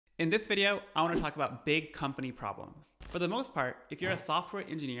In this video, I want to talk about big company problems. For the most part, if you're a software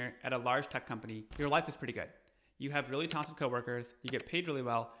engineer at a large tech company, your life is pretty good. You have really talented coworkers, you get paid really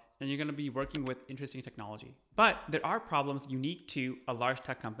well, and you're going to be working with interesting technology. But there are problems unique to a large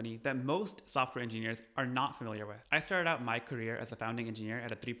tech company that most software engineers are not familiar with. I started out my career as a founding engineer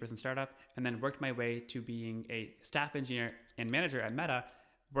at a 3-person startup and then worked my way to being a staff engineer and manager at Meta,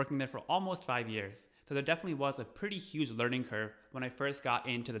 working there for almost 5 years. So there definitely was a pretty huge learning curve when I first got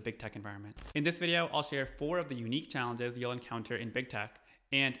into the big tech environment. In this video, I'll share 4 of the unique challenges you'll encounter in big tech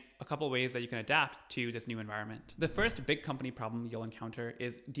and a couple ways that you can adapt to this new environment. The first big company problem you'll encounter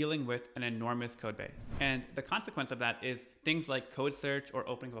is dealing with an enormous code base. And the consequence of that is things like code search or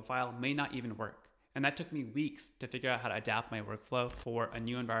opening up a file may not even work. And that took me weeks to figure out how to adapt my workflow for a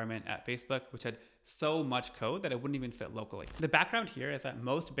new environment at Facebook, which had so much code that it wouldn't even fit locally. The background here is that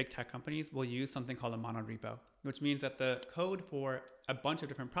most big tech companies will use something called a monorepo, which means that the code for a bunch of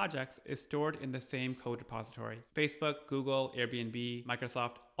different projects is stored in the same code repository. Facebook, Google, Airbnb,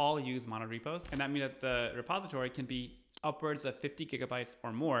 Microsoft all use monorepos, and that means that the repository can be upwards of 50 gigabytes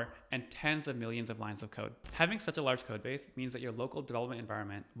or more and tens of millions of lines of code. Having such a large code base means that your local development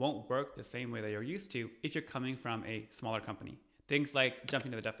environment won't work the same way that you're used to if you're coming from a smaller company. Things like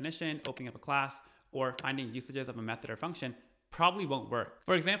jumping to the definition, opening up a class, or finding usages of a method or function probably won't work.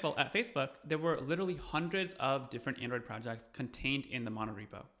 For example, at Facebook, there were literally hundreds of different Android projects contained in the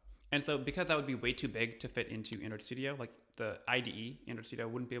monorepo. And so because that would be way too big to fit into Android Studio, like the IDE, Android Studio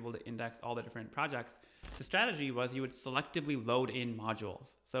wouldn't be able to index all the different projects, the strategy was you would selectively load in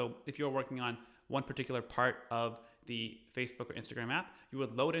modules. So if you're working on one particular part of the Facebook or Instagram app, you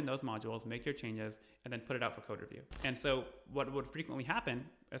would load in those modules, make your changes, and then put it out for code review. And so what would frequently happen,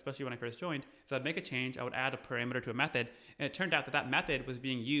 especially when I first joined, is I'd make a change, I would add a parameter to a method, and it turned out that that method was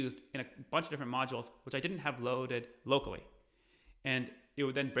being used in a bunch of different modules, which I didn't have loaded locally. And it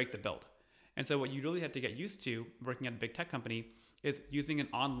would then break the build. And so what you really have to get used to working at a big tech company is using an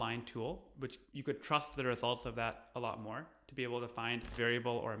online tool, which you could trust the results of that a lot more to be able to find a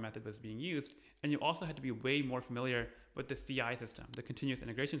variable or a method was being used. And you also had to be way more familiar with the CI system, the continuous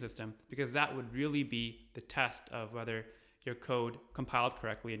integration system, because that would really be the test of whether your code compiled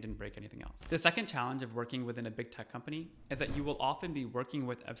correctly and didn't break anything else. The second challenge of working within a big tech company is that you will often be working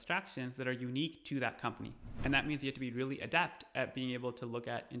with abstractions that are unique to that company. And that means you have to be really adept at being able to look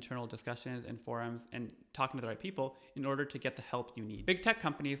at internal discussions and forums and talking to the right people in order to get the help you need. Big tech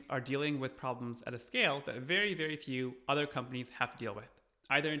companies are dealing with problems at a scale that very, very few other companies have to deal with,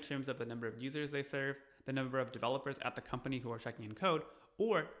 either in terms of the number of users they serve, the number of developers at the company who are checking in code,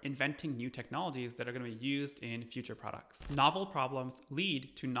 or inventing new technologies that are going to be used in future products. Novel problems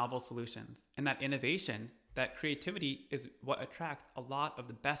lead to novel solutions, and that innovation, that creativity is what attracts a lot of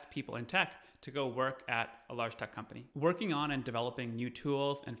the best people in tech to go work at a large tech company. Working on and developing new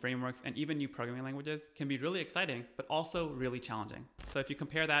tools and frameworks and even new programming languages can be really exciting, but also really challenging. So if you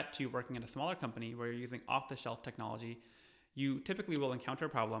compare that to working at a smaller company where you're using off-the-shelf technology, you typically will encounter a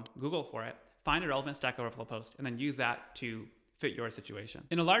problem, Google for it, find a relevant Stack Overflow post, and then use that to fit your situation.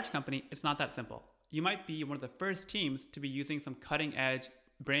 In a large company, it's not that simple. You might be one of the first teams to be using some cutting edge,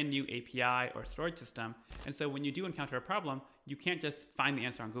 brand new API or storage system. And so when you do encounter a problem, you can't just find the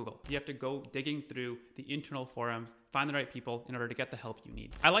answer on Google. You have to go digging through the internal forums, find the right people in order to get the help you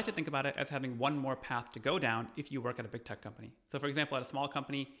need. I like to think about it as having one more path to go down if you work at a big tech company. So for example, at a small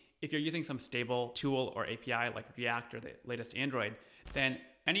company, if you're using some stable tool or API like React or the latest Android, then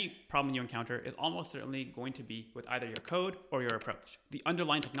any problem you encounter is almost certainly going to be with either your code or your approach. The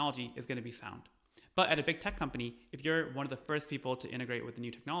underlying technology is going to be sound. But at a big tech company, if you're one of the first people to integrate with the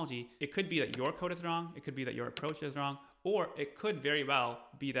new technology, it could be that your code is wrong, it could be that your approach is wrong, or it could very well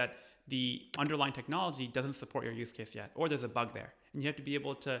be that the underlying technology doesn't support your use case yet, or there's a bug there. And you have to be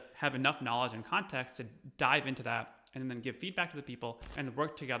able to have enough knowledge and context to dive into that and then give feedback to the people and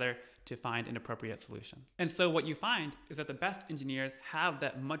work together to find an appropriate solution. And so what you find is that the best engineers have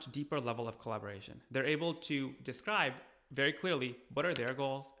that much deeper level of collaboration. They're able to describe very clearly what are their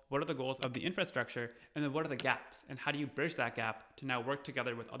goals, what are the goals of the infrastructure, and then what are the gaps, and how do you bridge that gap to now work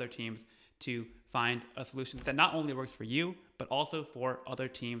together with other teams to find a solution that not only works for you, but also for other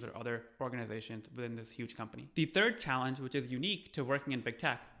teams or other organizations within this huge company. The third challenge, which is unique to working in big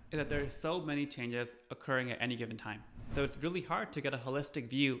tech, is that there are so many changes occurring at any given time. So it's really hard to get a holistic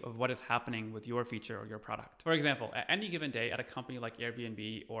view of what is happening with your feature or your product. For example, at any given day at a company like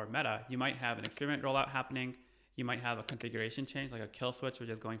Airbnb or Meta, you might have an experiment rollout happening. You might have a configuration change, like a kill switch, which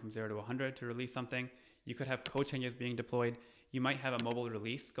is going from 0 to 100 to release something. You could have code changes being deployed. You might have a mobile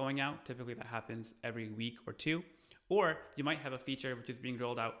release going out. Typically that happens every week or two. Or you might have a feature which is being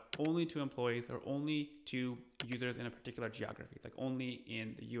rolled out only to employees or only to users in a particular geography, like only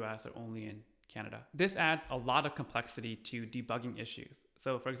in the US or only in Canada. This adds a lot of complexity to debugging issues.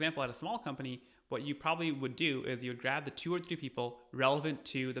 So for example, at a small company, what you probably would do is you would grab the 2 or 3 people relevant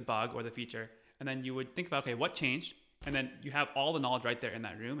to the bug or the feature, and then you would think about, okay, what changed? And then you have all the knowledge right there in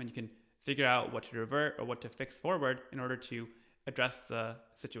that room, and you can figure out what to revert or what to fix forward in order to address the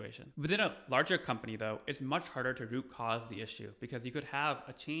situation. Within a larger company though, it's much harder to root cause the issue because you could have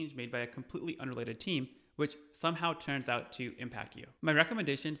a change made by a completely unrelated team which somehow turns out to impact you. My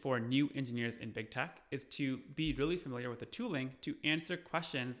recommendation for new engineers in big tech is to be really familiar with the tooling to answer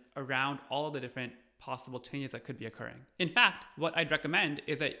questions around all of the different possible changes that could be occurring. In fact, what I'd recommend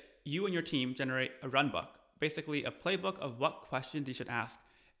is that you and your team generate a run book, basically a playbook of what questions you should ask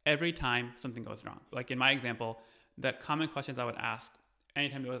every time something goes wrong. Like in my example, the common questions I would ask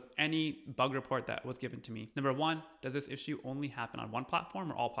anytime there was any bug report that was given to me. Number 1, does this issue only happen on one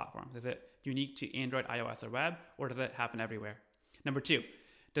platform or all platforms? Is it unique to Android, iOS, or web, or does it happen everywhere? Number 2,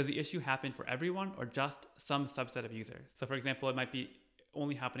 does the issue happen for everyone or just some subset of users? So for example, it might be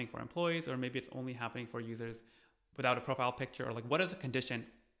only happening for employees, or maybe it's only happening for users without a profile picture, or like what is the condition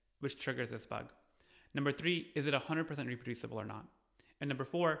which triggers this bug? Number 3, is it 100% reproducible or not? And number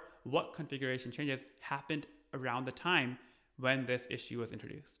 4, what configuration changes happened around the time when this issue was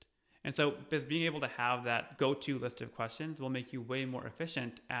introduced? And so just being able to have that go-to list of questions will make you way more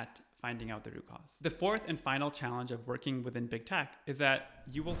efficient at finding out the root cause. The fourth and final challenge of working within big tech is that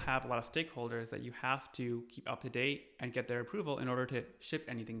you will have a lot of stakeholders that you have to keep up to date and get their approval in order to ship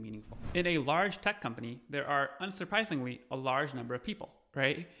anything meaningful. In a large tech company, there are unsurprisingly a large number of people,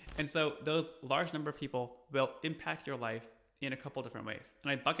 right? And so those large number of people will impact your life in a couple different ways.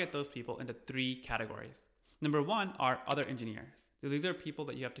 And I bucket those people into 3 categories. Number 1 are other engineers. So these are people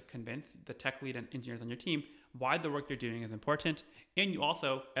that you have to convince, the tech lead and engineers on your team, why the work you're doing is important. And you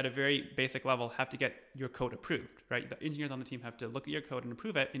also, at a very basic level, have to get your code approved, right? The engineers on the team have to look at your code and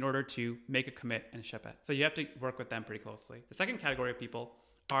approve it in order to make a commit and ship it. So you have to work with them pretty closely. The second category of people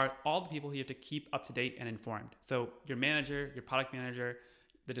are all the people who you have to keep up to date and informed. So your manager, your product manager,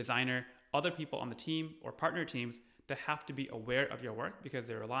 the designer, other people on the team or partner teams that have to be aware of your work because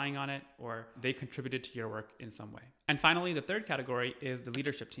they're relying on it or they contributed to your work in some way. And finally, the third category is the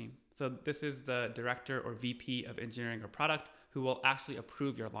leadership team. So this is the director or VP of engineering or product who will actually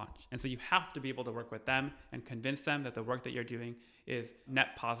approve your launch. And so you have to be able to work with them and convince them that the work that you're doing is net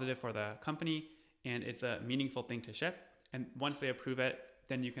positive for the company and it's a meaningful thing to ship. And once they approve it,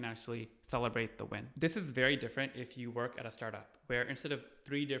 then you can actually celebrate the win. This is very different if you work at a startup where instead of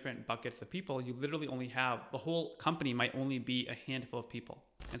 3 different buckets of people, you literally only have, the whole company might only be a handful of people.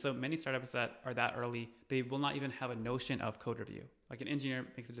 And so many startups that are that early, they will not even have a notion of code review. Like an engineer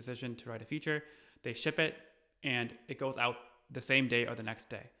makes a decision to write a feature, they ship it, and it goes out the same day or the next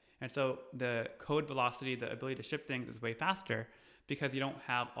day. And so the code velocity, the ability to ship things is way faster because you don't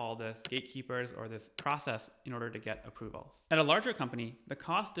have all this gatekeepers or this process in order to get approvals. At a larger company, the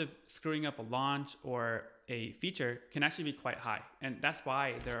cost of screwing up a launch or a feature can actually be quite high. And that's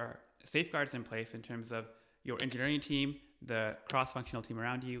why there are safeguards in place in terms of your engineering team, the cross-functional team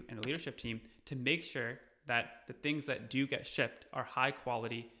around you, and the leadership team to make sure that the things that do get shipped are high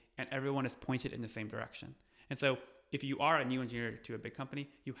quality and everyone is pointed in the same direction. And so if you are a new engineer to a big company,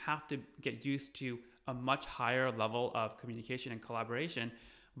 you have to get used to a much higher level of communication and collaboration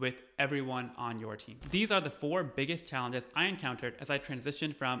with everyone on your team. These are the 4 biggest challenges I encountered as I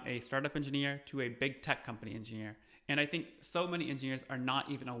transitioned from a startup engineer to a big tech company engineer. And I think so many engineers are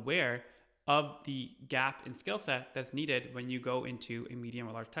not even aware of the gap in skill set that's needed when you go into a medium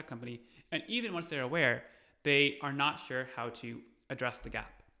or large tech company. And even once they're aware, they are not sure how to address the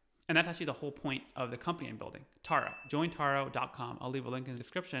gap. And that's actually the whole point of the company I'm building, Taro. Join Taro.com. I'll leave a link in the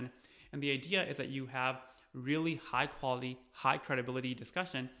description. And the idea is that you have really high quality, high credibility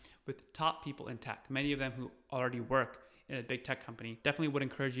discussion with top people in tech, many of them who already work in a big tech company. Definitely would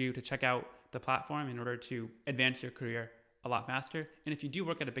encourage you to check out the platform in order to advance your career a lot faster. And if you do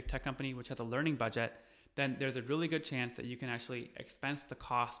work at a big tech company, which has a learning budget, then there's a really good chance that you can actually expense the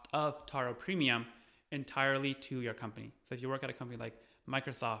cost of Taro Premium entirely to your company. So if you work at a company like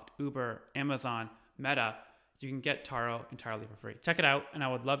Microsoft, Uber, Amazon, Meta, you can get Taro entirely for free. Check it out, and I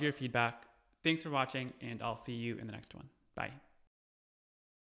would love your feedback. Thanks for watching, and I'll see you in the next one. Bye.